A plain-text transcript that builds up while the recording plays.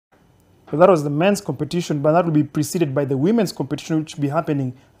So that was the men's competition, but that will be preceded by the women's competition, which will be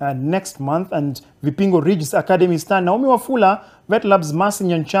happening next month. And Vipingo Ridge's Academy star Naomi Wafula, Vet Labs Mercy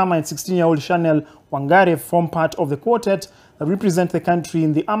Nyanchama, and 16-year-old Chanel Wangare form part of the quartet that represent the country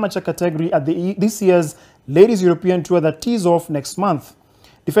in the amateur category at this year's Ladies European Tour that tees off next month.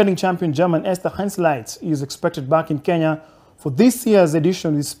 Defending champion German Esther Hensleit is expected back in Kenya for this year's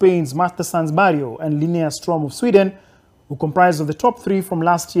edition with Spain's Marta Sanz Barrio and Linnea Strom of Sweden, who comprise of the top three from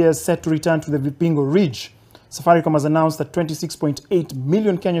last year, set to return to the Vipingo Ridge. Safaricom has announced that 26.8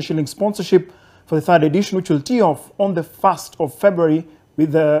 million Kenya shilling sponsorship for the third edition, which will tee off on the 1st of February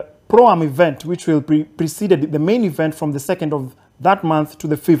with the Pro-Am event, which will precede the main event from the 2nd of that month to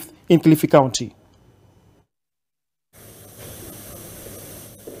the 5th in Kilifi County.